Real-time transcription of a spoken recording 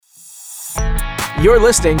You're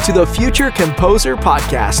listening to the Future Composer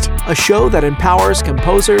Podcast, a show that empowers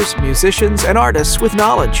composers, musicians, and artists with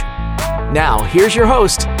knowledge. Now, here's your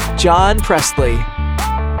host, John Presley.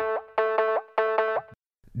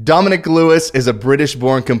 Dominic Lewis is a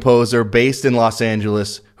British-born composer based in Los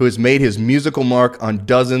Angeles who has made his musical mark on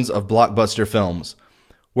dozens of blockbuster films.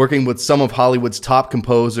 Working with some of Hollywood's top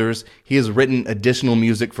composers, he has written additional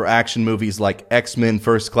music for action movies like X-Men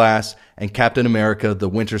First Class and Captain America: The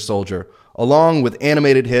Winter Soldier, along with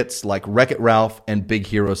animated hits like Wreck-It Ralph and Big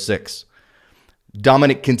Hero 6.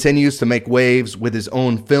 Dominic continues to make waves with his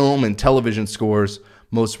own film and television scores,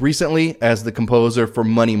 most recently as the composer for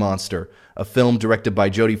Money Monster, a film directed by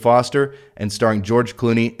Jodie Foster and starring George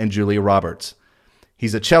Clooney and Julia Roberts.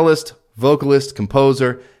 He's a cellist, vocalist,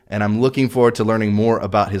 composer, and I'm looking forward to learning more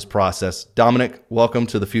about his process. Dominic, welcome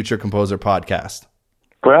to the Future Composer Podcast.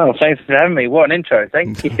 Well, thanks for having me. What an intro.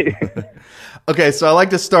 Thank you. Okay, so I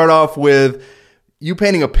like to start off with you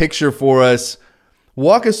painting a picture for us.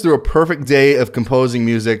 Walk us through a perfect day of composing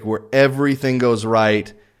music where everything goes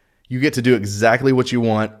right. You get to do exactly what you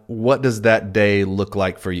want. What does that day look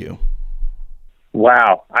like for you?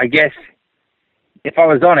 Wow. I guess if I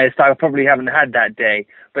was honest, I probably haven't had that day.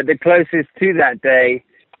 But the closest to that day,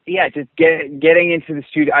 just getting into the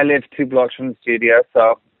studio. I live 2 blocks from the studio,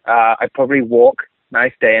 so I'd probably walk.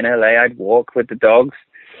 Nice day in LA. I'd walk with the dogs.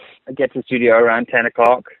 I'd get to the studio around 10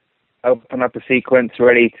 o'clock, open up a sequence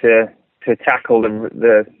ready to tackle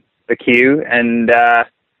the cue. And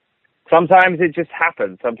sometimes it just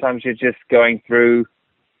happens. Sometimes you're just going through.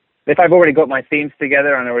 If I've already got my themes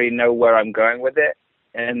together and I already know where I'm going with it,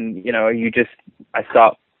 and I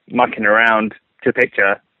start mucking around to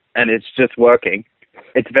picture, and it's just working.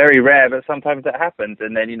 It's very rare, but sometimes that happens.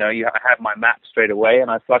 And then, I have my map straight away and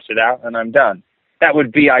I flush it out and I'm done. That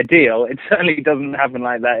would be ideal. It certainly doesn't happen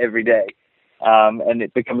like that every day. And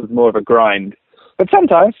it becomes more of a grind. But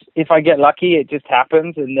sometimes, if I get lucky, it just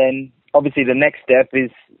happens. And then obviously the next step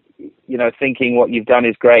is, thinking what you've done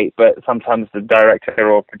is great, but sometimes the director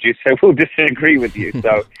or producer will disagree with you.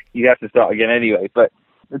 So you have to start again anyway. But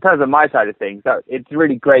in terms of my side of things, it's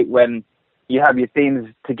really great when you have your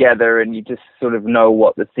themes together and you just sort of know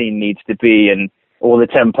what the scene needs to be and all the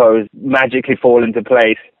tempos magically fall into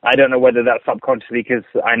place. I don't know whether that's subconsciously because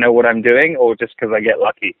I know what I'm doing or just because I get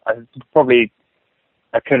lucky. It's probably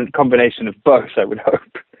a combination of both, I would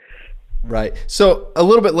hope. Right. So a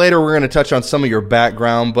little bit later, we're going to touch on some of your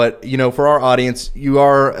background, but for our audience, you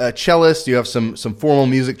are a cellist, you have some formal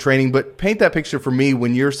music training, but paint that picture for me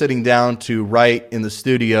when you're sitting down to write in the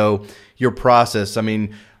studio, your process. I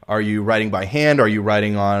mean, are you writing by hand? Are you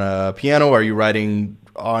writing on a piano? Are you writing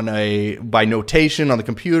by notation on the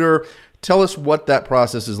computer? Tell us what that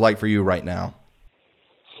process is like for you right now.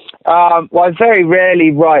 Well, I very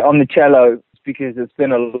rarely write on the cello because it's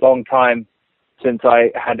been a long time since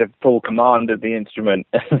I had a full command of the instrument,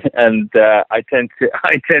 and I tend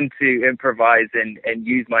to improvise and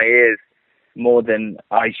use my ears more than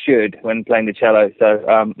I should when playing the cello.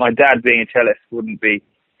 So my dad, being a cellist, wouldn't be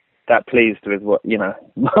that pleased with what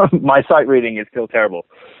my sight reading is still terrible.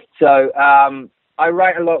 So I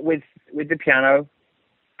write a lot with the piano.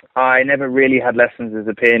 I never really had lessons as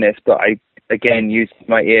a pianist, but I again used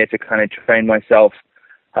my ear to kind of train myself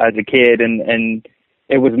as a kid, and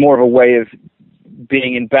it was more of a way of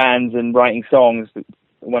being in bands and writing songs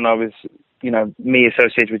when I was me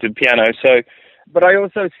associated with the piano. So, but I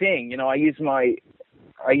also sing. I use my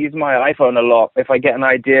iPhone a lot. If I get an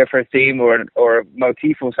idea for a theme or a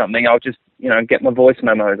motif or something, I'll just, get my voice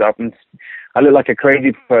memos up, and I look like a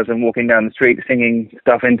crazy person walking down the street singing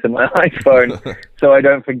stuff into my iPhone so I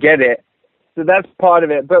don't forget it. So that's part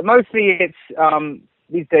of it. But mostly it's,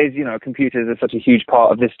 these days, computers are such a huge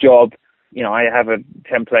part of this job. I have a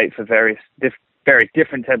template for various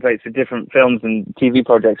different templates for different films and TV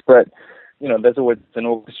projects, but there's always an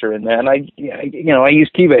orchestra in there, and I use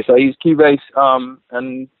Cubase. I use Cubase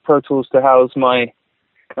and Pro Tools to house my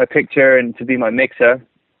picture and to be my mixer,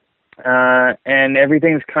 and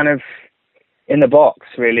everything's kind of in the box,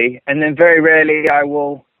 really. And then very rarely I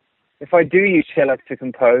will, if I do use cello to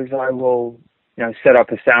compose, I will set up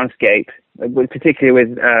a soundscape. Particularly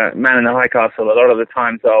with Man in the High Castle, a lot of the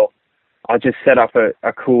times I'll just set up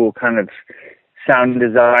a cool kind of sound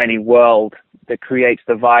designy world that creates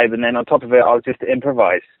the vibe, and then on top of it I'll just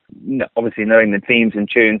improvise, obviously knowing the themes and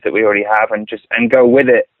tunes that we already have, and go with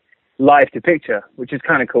it live to picture, which is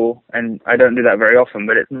kind of cool. And I don't do that very often,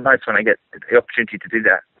 but it's nice when I get the opportunity to do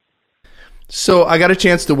that. So I got a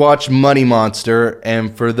chance to watch Money Monster,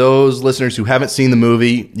 and for those listeners who haven't seen the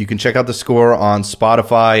movie, you can check out the score on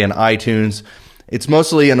Spotify and iTunes. It's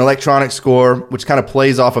mostly an electronic score, which kind of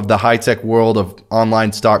plays off of the high-tech world of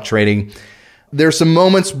online stock trading. There's some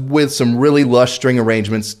moments with some really lush string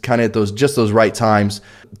arrangements, kind of at those right times.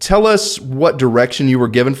 Tell us what direction you were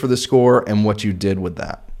given for the score and what you did with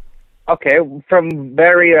that. Okay, from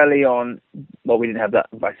very early on, well, we didn't have that.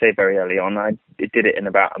 I say very early on, I did it in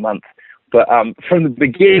about a month. But from the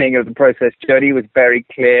beginning of the process, Jodie was very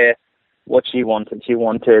clear what she wanted. She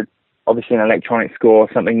wanted, obviously, an electronic score,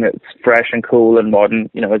 something that's fresh and cool and modern,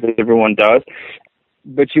 as everyone does.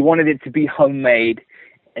 But she wanted it to be homemade,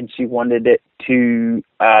 and she wanted it to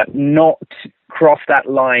not cross that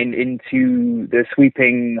line into the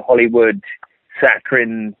sweeping Hollywood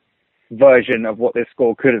saccharine version of what this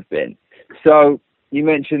score could have been. So you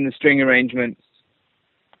mentioned the string arrangements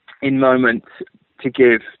in moments to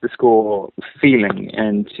give the score feeling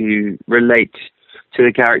and to relate to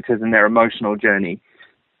the characters and their emotional journey.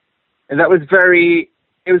 And it was probably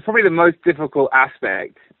the most difficult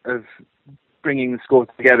aspect of bringing the score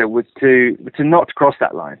together, was to not cross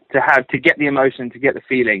that line, to get the emotion, to get the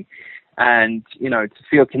feeling, and to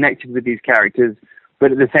feel connected with these characters,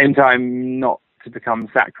 but at the same time not to become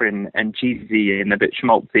saccharine and cheesy and a bit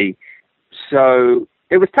schmaltzy. So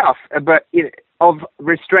it was tough, but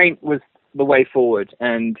restraint was the way forward,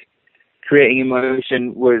 and creating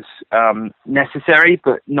emotion was necessary,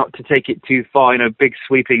 but not to take it too far. Big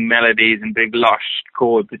sweeping melodies and big lush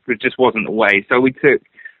chords, it just wasn't the way. So we took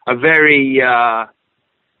a very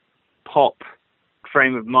pop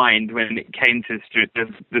frame of mind when it came to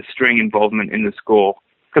the string involvement in the score.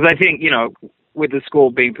 Because I think, with the score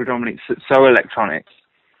being predominantly so electronic,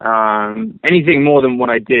 anything more than what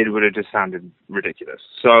I did would have just sounded ridiculous.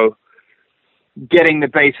 So getting the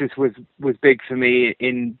basis was big for me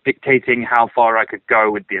in dictating how far I could go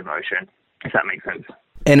with the emotion, if that makes sense.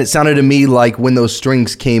 And it sounded to me like when those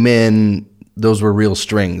strings came in, those were real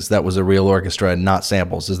strings. That was a real orchestra and not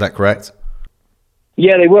samples. Is that correct?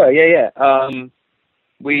 Yeah, they were. Yeah.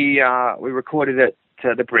 We recorded it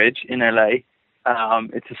at the Bridge in LA.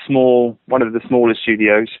 It's one of the smaller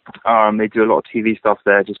studios. They do a lot of TV stuff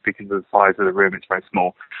there just because of the size of the room. It's very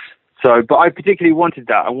small. So, but I particularly wanted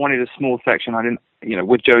that. I wanted a small section. I didn't,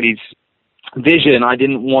 with Jodie's vision, I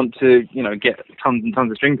didn't want to, get tons and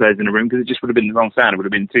tons of string players in a room, because it just would have been the wrong sound. It would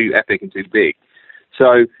have been too epic and too big.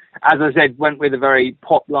 So, as I said, went with a very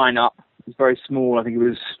pop lineup. It was very small. I think it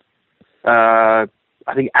was,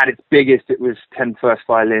 at its biggest, it was 10 first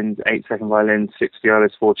violins, 8 second violins, 6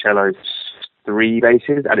 violas, 4 cellos, 3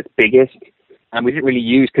 basses at its biggest. And we didn't really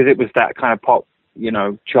use, because it was that kind of pop,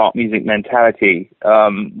 chart music mentality.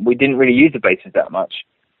 We didn't really use the basses that much.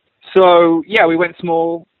 So, yeah, we went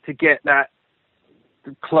small to get that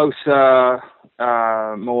closer,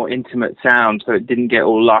 more intimate sound, so it didn't get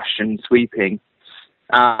all lush and sweeping.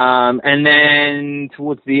 And then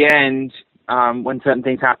towards the end, when certain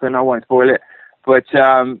things happen, I won't spoil it, but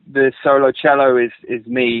the solo cello is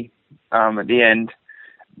me at the end,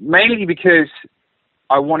 mainly because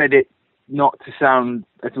I wanted it not to sound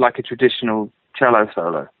like a traditional cello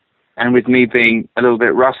solo. And with me being a little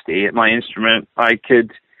bit rusty at my instrument, I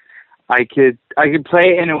could play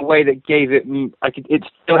it in a way that gave it, it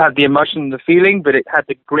still had the emotion and the feeling, but it had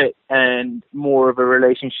the grit and more of a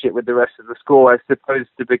relationship with the rest of the score, as opposed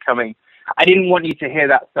to becoming, I didn't want you to hear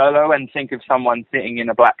that solo and think of someone sitting in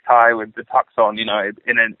a black tie with the tux on,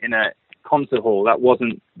 in a concert hall. That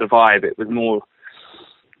wasn't the vibe. It was more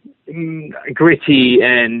gritty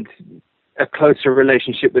and a closer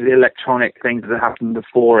relationship with the electronic things that happened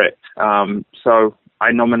before it. So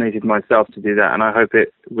I nominated myself to do that, and I hope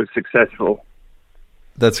it was successful.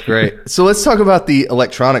 That's great. So let's talk about the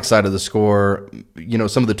electronic side of the score.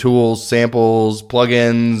 Some of the tools, samples,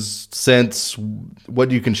 plugins, synths, what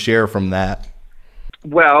you can share from that.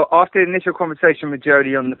 Well, after the initial conversation with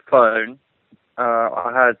Jodie on the phone,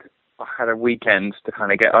 I had a weekend to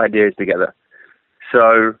kind of get ideas together.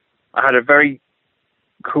 So I had a very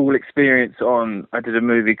cool experience I did a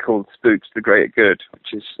movie called Spooks, The Greater Good,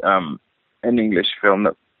 which is an English film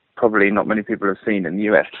that probably not many people have seen in the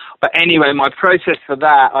US. But anyway, my process for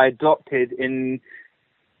that I adopted in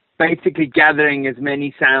basically gathering as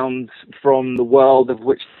many sounds from the world of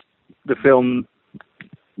which the film,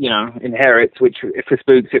 inherits, which for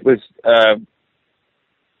Spooks it was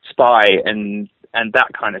spy and that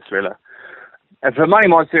kind of thriller. And for Money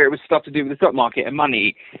Monster, it was stuff to do with the stock market and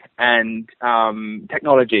money and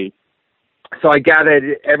technology. So I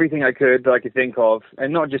gathered everything I could that I could think of,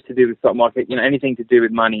 and not just to do with stock market, anything to do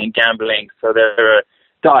with money and gambling. So there are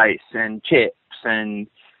dice and chips and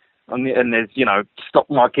there's, stock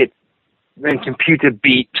market and computer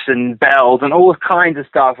beeps and bells and all kinds of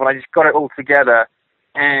stuff. And I just got it all together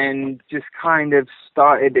and just kind of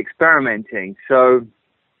started experimenting. So,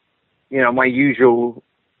 my usual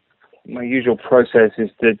process is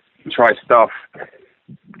to try stuff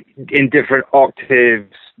in different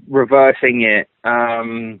octaves, reversing it.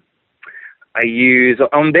 On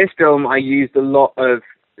this film, I used a lot of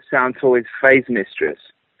Soundtoys Phase Mistress,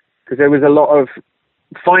 because there was a lot of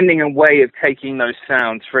finding a way of taking those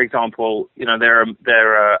sounds. For example, there's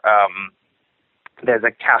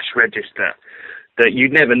a cash register that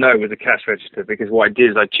you'd never know was a cash register, because what I did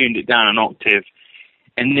is I tuned it down an octave,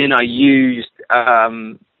 and then I used,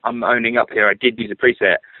 I'm owning up here, I did use a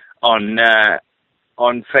preset on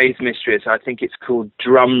Phase Mistress. I think it's called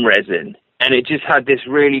Drum Resin, and it just had this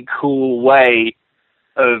really cool way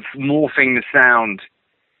of morphing the sound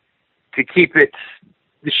to keep it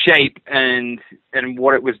the shape and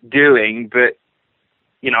what it was doing, but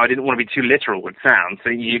I didn't want to be too literal with sound. So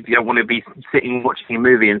you don't want to be sitting watching a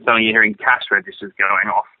movie and suddenly you're hearing cash registers going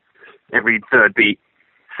off every third beat.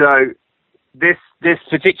 So this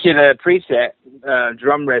particular preset,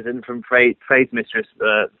 Drum Resin from Phase Mistress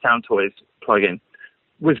Soundtoys plugin,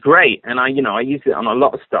 was great, and I used it on a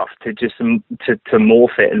lot of stuff to just to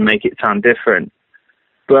morph it and make it sound different.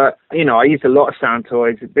 But I used a lot of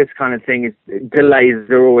Soundtoys. This kind of thing delays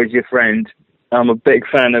are always your friend. I'm a big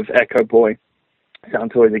fan of Echo Boy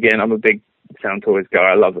Soundtoys again. I'm a big Soundtoys guy.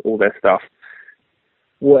 I love all their stuff.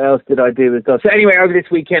 What else did I do with stuff? So anyway, over this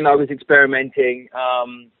weekend I was experimenting,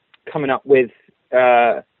 coming up with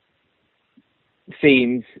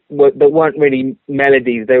themes that weren't really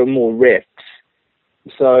melodies. They were more riffs.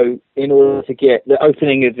 So in order to get the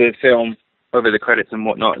opening of the film over the credits and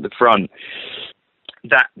whatnot at the front,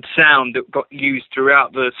 that sound that got used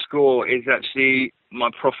throughout the score is actually my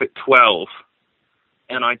Prophet 12.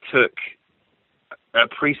 And I took a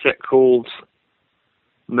preset called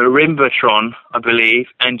Marimbatron, I believe,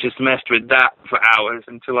 and just messed with that for hours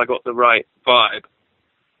until I got the right vibe.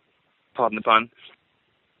 Pardon the pun.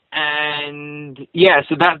 And yeah,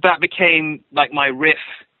 so that became like my riff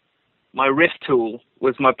tool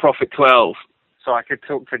was my Prophet 12. So I could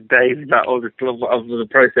talk for days about all the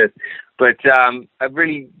process. But a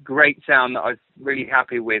really great sound that I was really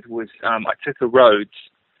happy with was I took a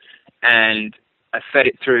Rhodes and I fed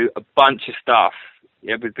it through a bunch of stuff.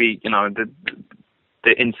 It would be,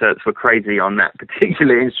 the inserts were crazy on that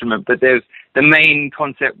particular instrument, but the main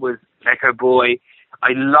concept was Echo Boy.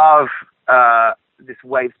 I love this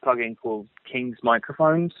Waves plugin called King's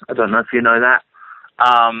Microphones. I don't know if you know that,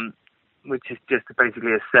 which is just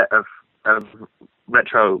basically a set of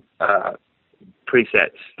retro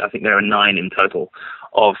presets. I think there are 9 in total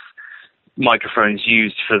of microphones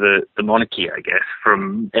used for the monarchy, I guess,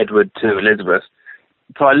 from Edward to Elizabeth.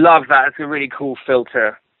 So I love that. It's a really cool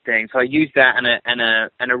filter thing. So I used that and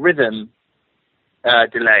a rhythm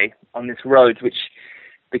delay on this Rhodes, which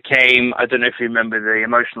became, I don't know if you remember the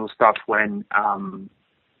emotional stuff when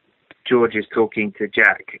George is talking to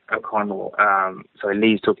Jack O'Connell. Sorry,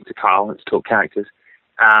 Lee's talking to Carl. Let's talk characters.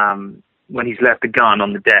 When he's left the gun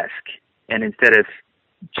on the desk, and instead of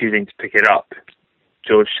choosing to pick it up,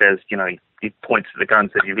 George says, he points to the gun,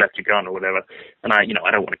 says, "You've left your gun," or whatever. And I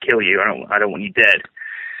don't want to kill you. I don't want you dead.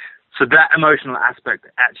 So that emotional aspect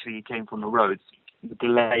actually came from the Rhodes. The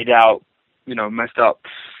delayed out, messed up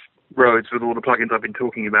Rhodes with all the plugins I've been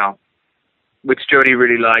talking about, which Jody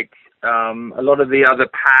really liked. A lot of the other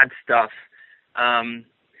pad stuff. I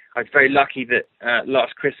was very lucky that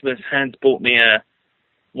last Christmas Hans bought me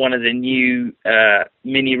one of the new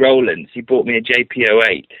mini Rolands. He bought me a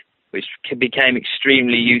JP-08, which became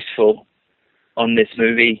extremely useful on this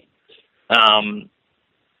movie. I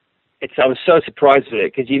was so surprised with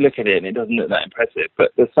it, because you look at it and it doesn't look that impressive,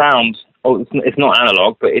 but the sound, it's not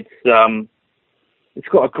analog, but it's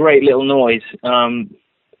got a great little noise, and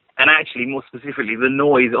actually, more specifically, the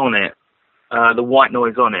noise on it, the white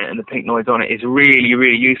noise on it and the pink noise on it is really,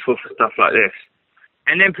 really useful for stuff like this.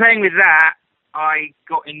 And then playing with that, I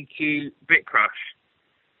got into BitCrush.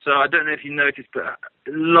 So I don't know if you noticed, but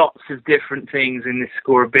lots of different things in this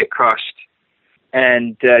score are BitCrushed,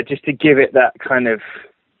 and just to give it that kind of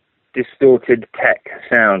distorted tech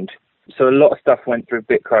sound. So a lot of stuff went through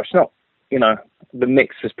BitCrush. Not, the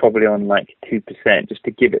mix was probably on like 2%, just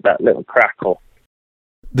to give it that little crackle.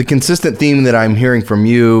 The consistent theme that I'm hearing from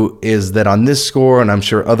you is that on this score, and I'm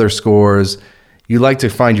sure other scores, you like to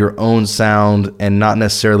find your own sound and not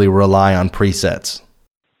necessarily rely on presets.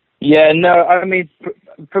 Yeah, no, I mean,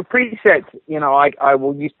 for presets, I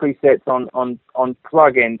will use presets on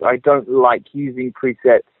plugins. I don't like using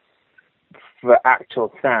presets for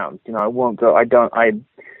actual sounds. I won't go. I don't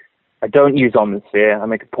use Omnisphere. I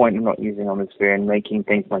make a point of not using Omnisphere and making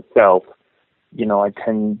things myself.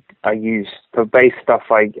 I use for bass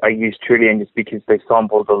stuff. I use Trillion just because they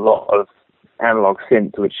sampled a lot of analog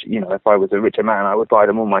synths, which if I was a richer man, I would buy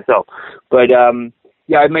them all myself. But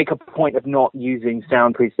yeah, I make a point of not using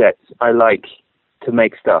sound presets. I like to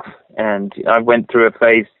make stuff, and I went through a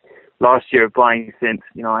phase last year of buying synths.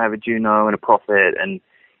 You know, I have a Juno and a Prophet, and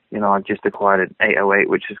you know, I've just acquired an 808,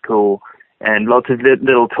 which is cool, and lots of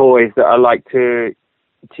little toys that I like to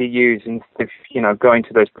use instead of, you know, going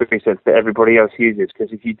to those presets that everybody else uses,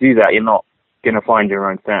 because if you do that, you're not going to find your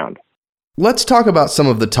own sound. Let's talk about some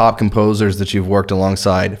of the top composers that you've worked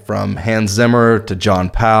alongside, from Hans Zimmer to John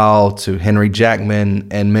Powell to Henry Jackman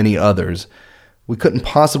and many others. We couldn't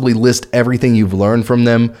possibly list everything you've learned from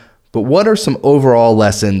them, but what are some overall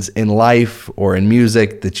lessons in life or in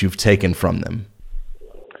music that you've taken from them?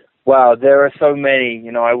 Wow, there are so many.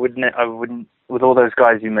 You know, I wouldn't, with all those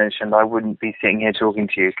guys you mentioned, I wouldn't be sitting here talking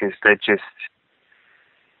to you, because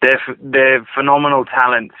they're phenomenal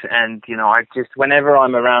talents, and you know, I just, whenever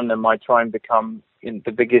I'm around them, I try and become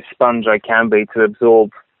the biggest sponge I can be to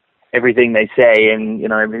absorb everything they say, and you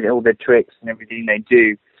know, all their tricks and everything they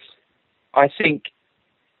do. I think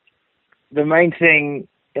the main thing,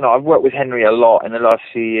 you know, I've worked with Henry a lot in the last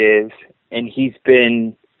few years, and he's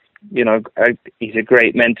been, you know, he's a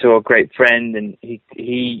great mentor, great friend, and he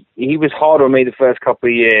was hard on me the first couple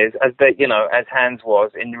of years, as Hans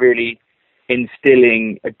was, in really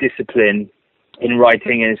instilling a discipline in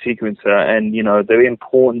writing in a sequencer, and you know, the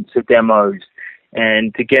importance of demos,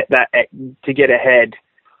 and to get ahead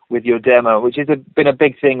with your demo, which has been a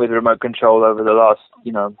big thing with remote control over the last,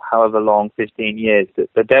 you know, however long, 15 years.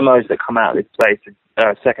 The demos that come out of this place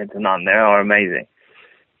are second to none. They are amazing.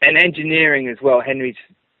 And engineering as well. Henry's,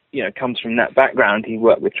 you know, comes from that background. He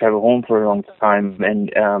worked with Trevor Horn for a long time,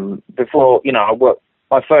 and before, you know, I worked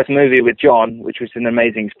my first movie with John, which was an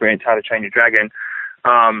amazing experience, How to Train Your Dragon.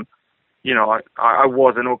 You know, I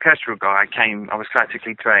was an orchestral guy. I was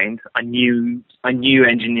classically trained. I knew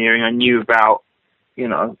engineering. I knew about, you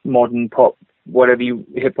know, modern pop,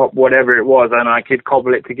 hip hop, whatever it was, and I could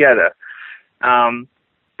cobble it together.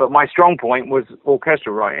 But my strong point was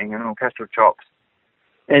orchestral writing and orchestral chops.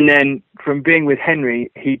 And then from being with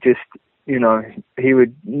Henry, he just, you know, he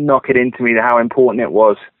would knock it into me how important it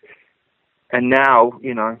was. And now,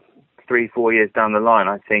 you know, 3-4 years down the line,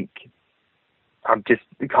 I think I've just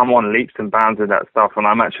come on leaps and bounds with that stuff, and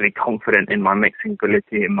I'm actually confident in my mixing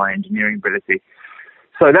ability and my engineering ability.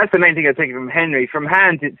 So that's the main thing I take from Henry. From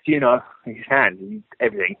Hans, it's, you know, his Hans,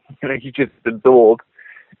 everything. You know, you just absorb.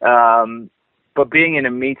 But being in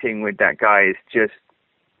a meeting with that guy is just,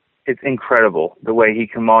 it's incredible, the way he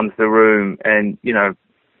commands the room. And, you know,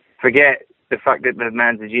 forget the fact that the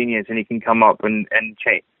man's a genius and he can come up and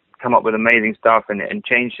come up with amazing stuff and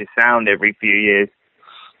change his sound every few years.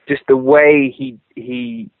 Just the way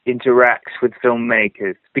he interacts with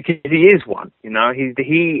filmmakers, because he is one, you know,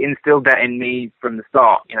 he instilled that in me from the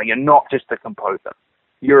start. You know, you're not just a composer,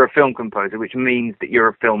 you're a film composer, which means that you're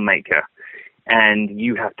a filmmaker, and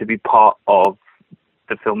you have to be part of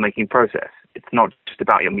the filmmaking process. It's not just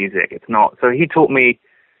about your music. It's not. So he taught me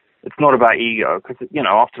it's not about ego, because, you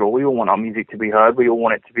know, after all, we all want our music to be heard, we all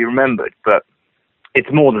want it to be remembered, but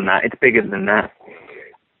it's more than that. It's bigger than that.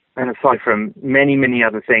 And aside from many, many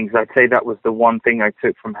other things, I'd say that was the one thing I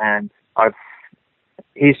took from Hans.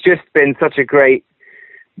 He's just been such a great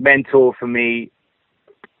mentor for me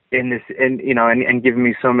in this, you know, and given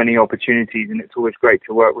me so many opportunities, and it's always great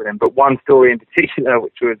to work with him. But one story in particular,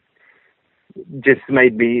 which was just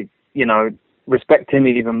made me, you know, respect him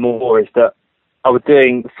even more, is that I was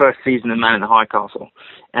doing the first season of Man in the High Castle,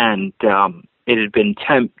 and it had been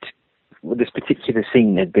temped. This particular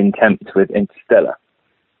scene had been temped with Interstellar.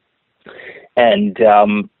 And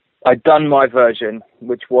I'd done my version,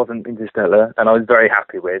 which wasn't Interstellar, and I was very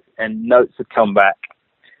happy with. And notes had come back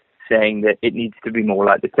saying that it needs to be more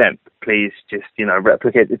like the temp. Please just, you know,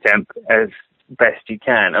 replicate the temp as best you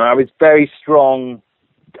can. And I was very strong.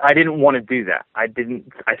 I didn't want to do that. I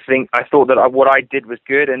thought that what I did was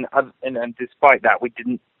good, and despite that,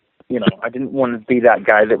 I didn't want to be that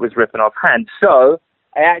guy that was ripping off Hans. So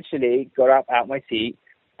I actually got up out my seat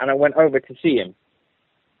and I went over to see him.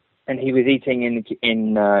 And he was eating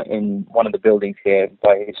in one of the buildings here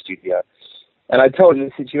by his studio. And I told him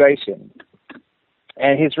the situation.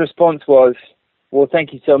 And his response was, well,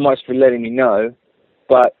 thank you so much for letting me know.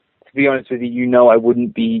 But to be honest with you, you know, I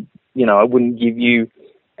wouldn't give you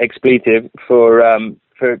expletive for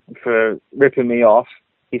ripping me off.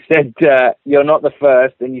 He said, you're not the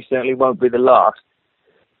first and you certainly won't be the last.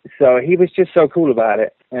 So he was just so cool about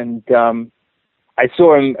it. And I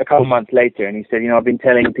saw him a couple months later, and he said, you know, I've been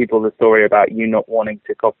telling people the story about you not wanting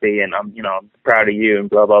to copy, and I'm proud of you, and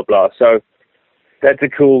blah, blah, blah. So that's a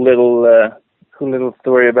cool little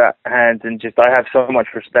story about Hans, and just, I have so much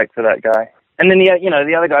respect for that guy. And then,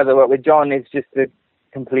 the other guys I work with, John is just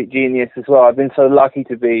complete genius as well. I've been so lucky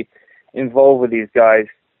to be involved with these guys.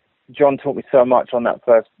 John taught me so much on that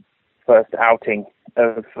first outing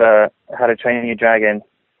of How to Train Your Dragon.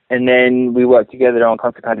 And then we worked together on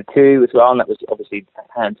Kung Fu Panda 2 as well, and that was obviously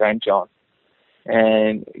Hans and John.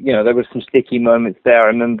 And, you know, there were some sticky moments there. I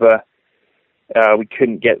remember we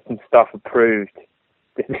couldn't get some stuff approved.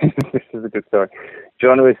 This is a good story.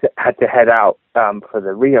 John had to head out for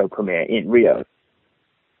the Rio premiere in Rio.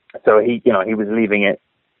 So he was leaving it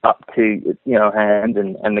up to, Hans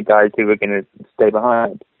and the guys who were going to stay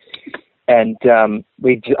behind. And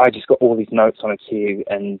I just got all these notes on a cue,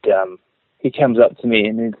 and he comes up to me,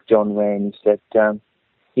 and it's John Wayne. He said, Dom,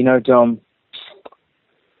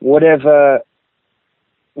 whatever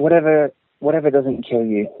doesn't kill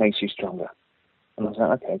you makes you stronger. And I was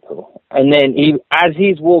like, okay, cool. And then as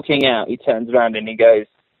he's walking out, he turns around and he goes,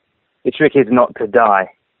 the trick is not to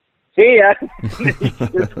die. See ya! He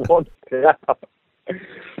just wants to out.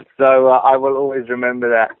 So I will always remember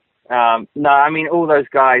that. No, I mean, all those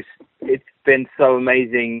guys, it's been so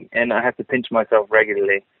amazing, and I have to pinch myself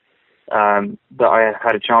regularly that I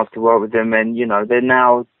had a chance to work with them. And, they're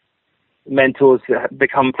now mentors that have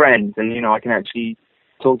become friends, and, I can actually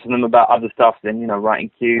talk to them about other stuff than,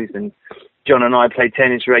 writing cues. And John and I play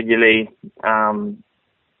tennis regularly.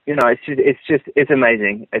 It's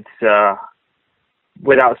amazing. It's,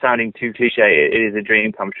 without sounding too cliche, it is a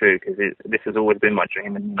dream come true, because this has always been my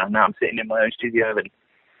dream. And now I'm sitting in my own studio and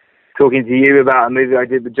talking to you about a movie I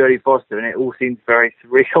did with Jodie Foster, and it all seems very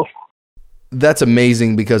surreal. That's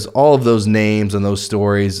amazing, because all of those names and those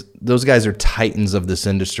stories, those guys are titans of this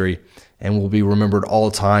industry and will be remembered all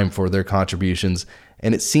the time for their contributions.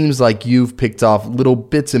 And it seems like you've picked off little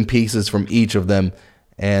bits and pieces from each of them,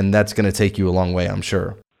 and that's going to take you a long way, I'm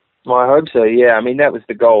sure. Well, I hope so, yeah. I mean, that was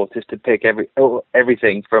the goal, just to pick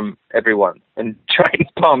everything from everyone and try and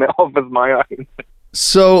palm it off as my own.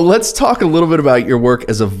 So let's talk a little bit about your work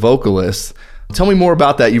as a vocalist. Tell me more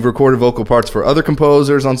about that. You've recorded vocal parts for other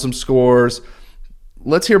composers on some scores.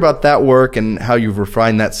 Let's hear about that work and how you've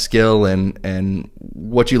refined that skill and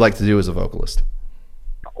what you like to do as a vocalist.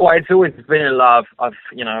 Well, it's always been a love. I've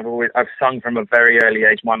sung from a very early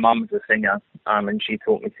age. My mum was a singer, and she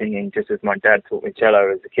taught me singing just as my dad taught me cello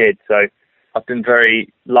as a kid. So I've been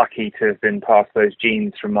very lucky to have been passed those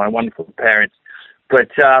genes from my wonderful parents. But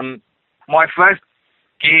my first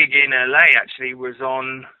gig in LA actually was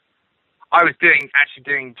I was doing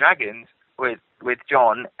Dragons with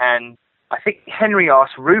John, and I think Henry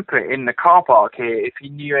asked Rupert in the car park here if he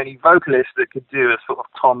knew any vocalists that could do a sort of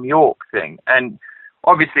Tom York thing. And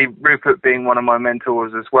obviously, Rupert being one of my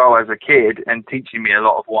mentors as well as a kid and teaching me a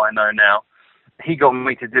lot of what I know now, he got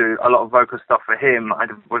me to do a lot of vocal stuff for him. I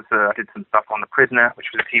did some stuff on The Prisoner, which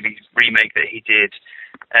was a TV remake that he did,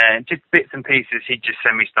 and just bits and pieces. He'd just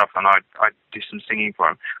send me stuff, and I'd do some singing for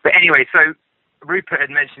him. But anyway, so Rupert had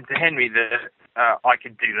mentioned to Henry that I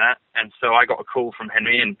could do that, and so I got a call from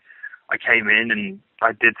Henry, and I came in and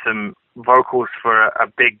I did some vocals for a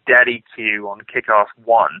Big Daddy cue on Kick-Ass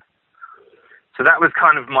 1. So that was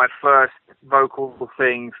kind of my first vocal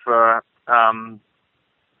thing for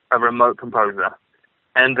a remote composer.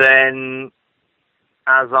 And then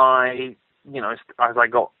as I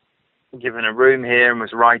got given a room here and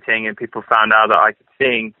was writing, and people found out that I could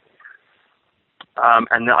sing,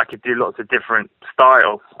 and that I could do lots of different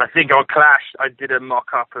styles. I think on Clash, I did a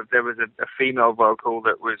mock-up of, there was a female vocal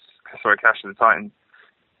that was, Clash of the Titans.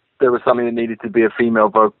 There was something that needed to be a female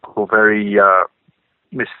vocal, very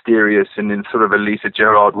mysterious and in sort of a Lisa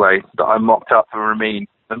Gerrard way, that I mocked up for Ramin.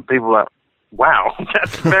 And people were like, wow,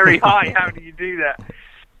 that's very high. How do you do that?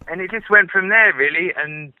 And it just went from there, really.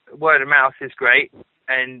 And word of mouth is great.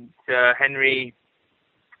 And Henry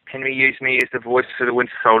used me as the voice for the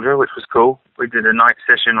Winter Soldier, which was cool. We did a night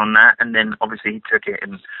session on that, and then obviously he took it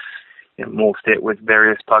and morphed it with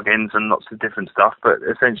various plugins and lots of different stuff. But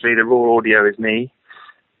essentially, the raw audio is me.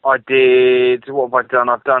 What have I done?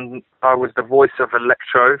 I was the voice of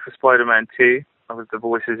Electro for Spider-Man 2. I was the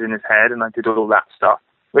voices in his head, and I did all that stuff,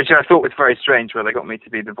 which I thought was very strange, where they got me to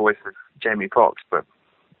be the voice of Jamie Foxx, but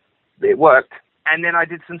it worked. And then I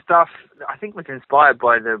did some stuff, I think was inspired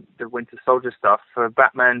by the Winter Soldier stuff for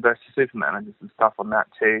Batman vs. Superman. I did some stuff on that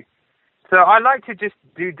too. So I like to just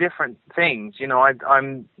do different things.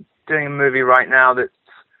 I'm doing a movie right now that's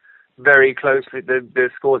very closely, the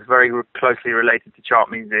score is very closely related to chart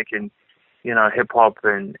music and, hip-hop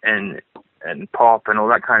and pop and all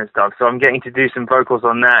that kind of stuff. So I'm getting to do some vocals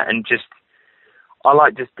on that, and I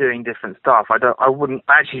like just doing different stuff. I wouldn't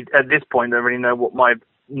actually, at this point, don't really know what my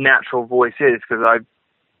natural voice is, because I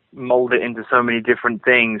mold it into so many different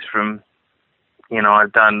things. From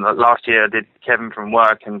I've done, last year I did Kevin from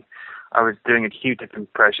Work, and I was doing a Q-Tip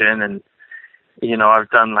impression, and I've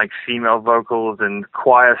done like female vocals and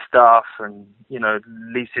choir stuff, and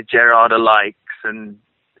Lisa Gerrard alikes, and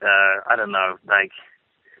I don't know, like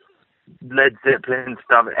Led Zeppelin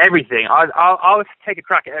stuff, everything. I'll take a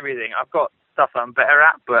crack at everything. I've got stuff I'm better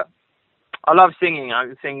at, but I love singing.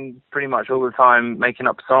 I sing pretty much all the time, making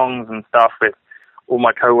up songs and stuff with all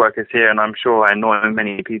my co-workers here, and I'm sure I annoy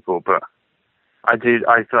many people, but I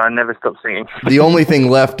never stop singing. The only thing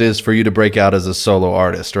left is for you to break out as a solo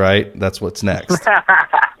artist, right? That's what's next.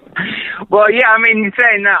 Well, yeah, I mean,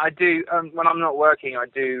 saying that, I do, when I'm not working, I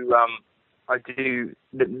do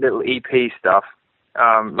little EP stuff.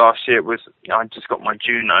 Last year I just got my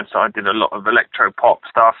Juno, so I did a lot of electro pop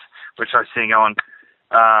stuff, which I sing on.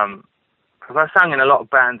 Because I sang in a lot of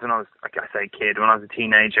bands when I was, like I say, kid, when I was a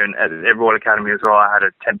teenager, and at the Royal Academy as well, I had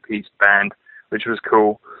a 10-piece band, which was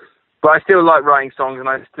cool. But I still like writing songs, and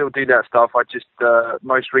I still do that stuff. I just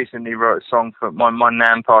most recently wrote a song for my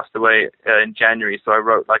nan passed away in January, so I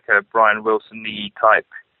wrote like a Brian Wilson-y type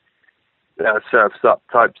Surf's Up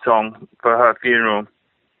type song for her funeral.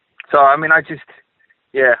 So I mean, I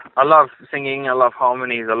love singing, I love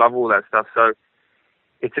harmonies, I love all that stuff. So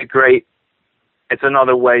it's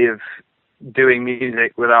another way of doing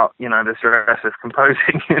music without the stress of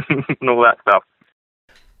composing and all that stuff.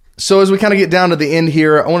 So as we kind of get down to the end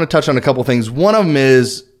here, I want to touch on a couple things. One of them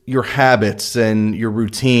is your habits and your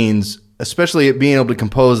routines, especially at being able to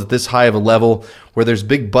compose at this high of a level where there's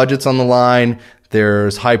big budgets on the line,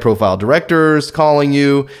 there's high-profile directors calling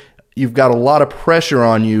you. You've got a lot of pressure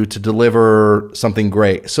on you to deliver something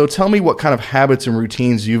great. So tell me what kind of habits and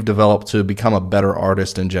routines you've developed to become a better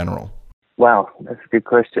artist in general. Wow, that's a good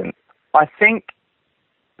question. I think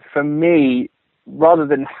for me, rather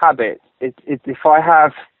than habits, it's if I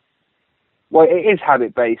have... Well, it is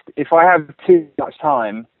habit-based. If I have too much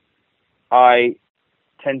time, I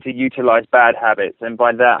tend to utilize bad habits. And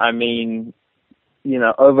by that, I mean,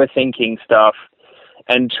 overthinking stuff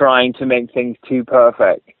and trying to make things too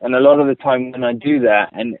perfect. And a lot of the time when I do that,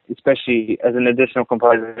 and especially as an additional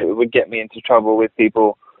composer, it would get me into trouble with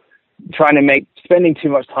people spending too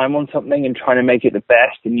much time on something and trying to make it the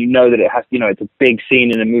best. And that it has, it's a big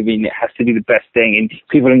scene in a movie and it has to do the best thing. And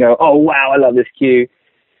people can go, oh, wow, I love this cue.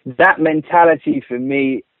 That mentality for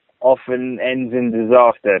me often ends in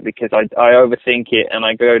disaster because I overthink it and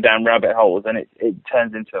I go down rabbit holes and it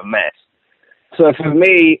turns into a mess. So for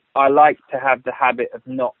me, I like to have the habit of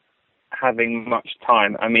not having much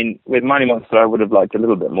time. I mean, with Money Monster, I would have liked a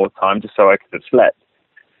little bit more time just so I could have slept.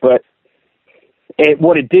 But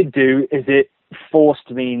what it did do is it forced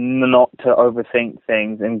me not to overthink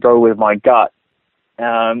things and go with my gut.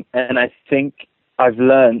 And I think I've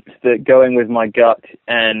learned that going with my gut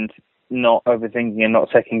and not overthinking and not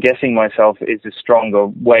second-guessing myself is a stronger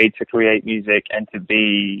way to create music and to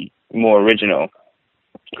be more original.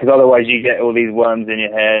 Because otherwise you get all these worms in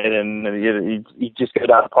your head and you just go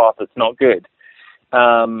down a path that's not good.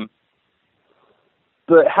 But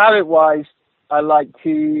habit-wise, I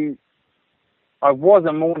was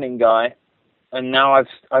a morning guy, and now I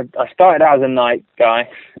started out as a night guy,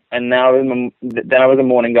 and now then I was a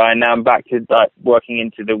morning guy, and now I'm back to working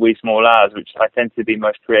into the wee small hours, which I tend to be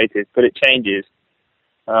most creative. But it changes.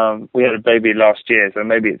 We had a baby last year, so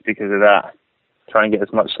maybe it's because of that. Trying to get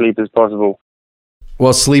as much sleep as possible.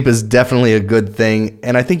 Well, sleep is definitely a good thing,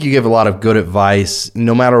 and I think you give a lot of good advice.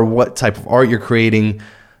 No matter what type of art you're creating,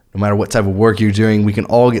 no matter what type of work you're doing, we can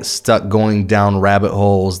all get stuck going down rabbit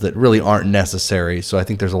holes that really aren't necessary. So I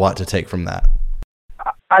think there's a lot to take from that.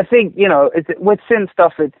 I think, with synth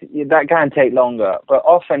stuff, that can take longer. But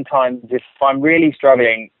oftentimes, if I'm really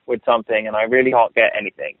struggling with something and I really can't get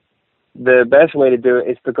anything, the best way to do it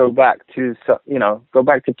is to go back to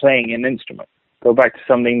playing an instrument. Go back to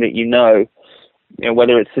something that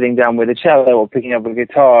whether it's sitting down with a cello or picking up a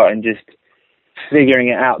guitar and just figuring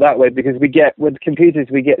it out that way. Because with computers,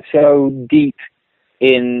 we get so deep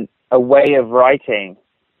in a way of writing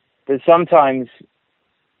that sometimes,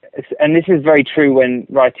 and this is very true when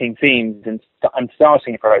writing themes and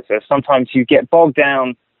starting a process, sometimes you get bogged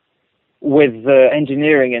down with the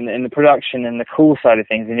engineering and the production and the cool side of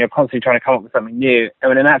things, and you're constantly trying to come up with something new. And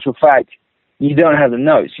when in actual fact, you don't have the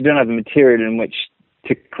notes, you don't have the material in which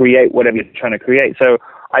to create whatever you're trying to create. So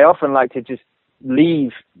I often like to just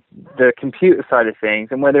leave the computer side of things,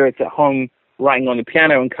 and whether it's at home writing on the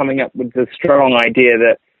piano and coming up with the strong idea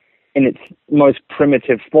that in its most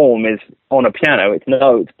primitive form is on a piano, it's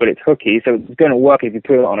notes, but it's hooky, so it's going to work if you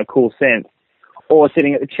put it on a cool synth, or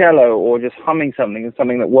sitting at the cello, or just humming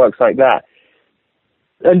something that works like that.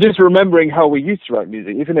 And just remembering how we used to write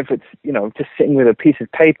music, even if it's, just sitting with a piece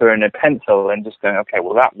of paper and a pencil and just going, okay,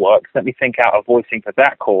 well, that works. Let me think out a voicing for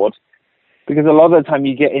that chord. Because a lot of the time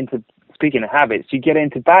you get into, speaking of habits, you get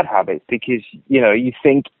into bad habits because, you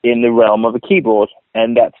think in the realm of a keyboard,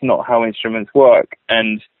 and that's not how instruments work.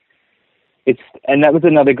 And that was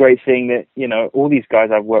another great thing that, all these guys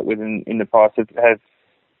I've worked with in the past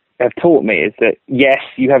have taught me, is that, yes,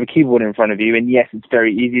 you have a keyboard in front of you, and yes, it's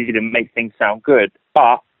very easy to make things sound good,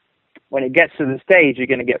 but when it gets to the stage, you're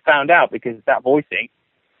going to get found out, because that voicing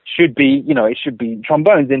should be, it should be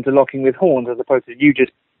trombones interlocking with horns, as opposed to you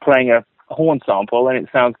just playing a horn sample and it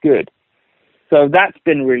sounds good. So that's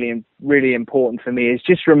been really, really important for me, is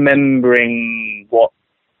just remembering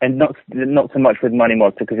and not so much with Money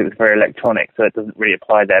Monster, because it was very electronic, so it doesn't really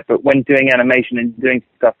apply there. But when doing animation and doing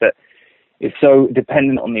stuff that is so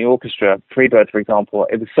dependent on the orchestra, Freebirds, for example,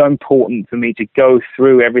 it was so important for me to go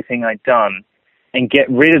through everything I'd done and get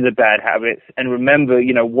rid of the bad habits and remember,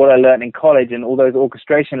 what I learned in college and all those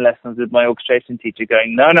orchestration lessons with my orchestration teacher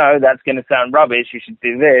going, no, that's going to sound rubbish, you should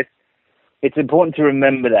do this. It's important to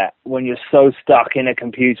remember that when you're so stuck in a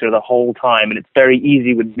computer the whole time, and it's very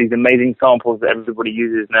easy with these amazing samples that everybody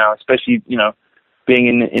uses now, especially,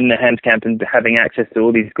 being in the Hands Camp and having access to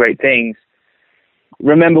all these great things.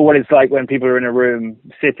 Remember what it's like when people are in a room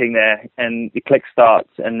sitting there and the click starts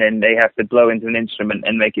and then they have to blow into an instrument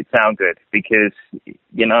and make it sound good, because,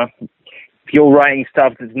 if you're writing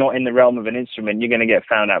stuff that's not in the realm of an instrument, you're going to get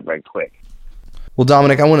found out very quick. Well,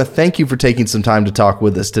 Dominic, I want to thank you for taking some time to talk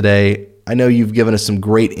with us today. I know you've given us some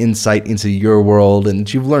great insight into your world,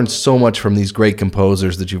 and you've learned so much from these great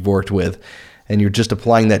composers that you've worked with, and you're just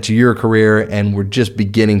applying that to your career, and we're just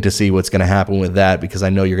beginning to see what's going to happen with that, because I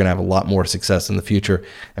know you're going to have a lot more success in the future,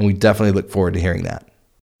 and we definitely look forward to hearing that.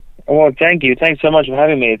 Well, thank you. Thanks so much for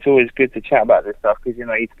having me. It's always good to chat about this stuff, because,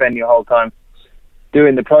 you spend your whole time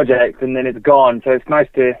doing the project, and then it's gone, so it's nice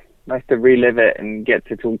to relive it and get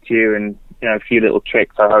to talk to you, and a few little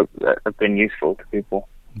tricks I hope that have been useful to people.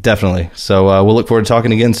 Definitely. So we'll look forward to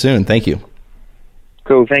talking again soon. Thank you.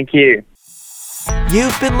 Cool. Thank you.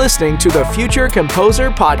 You've been listening to the Future Composer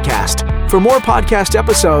Podcast. For more podcast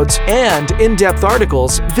episodes and in-depth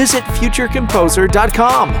articles, visit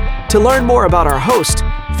futurecomposer.com. To learn more about our host,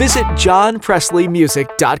 visit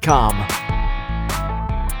johnpresleymusic.com.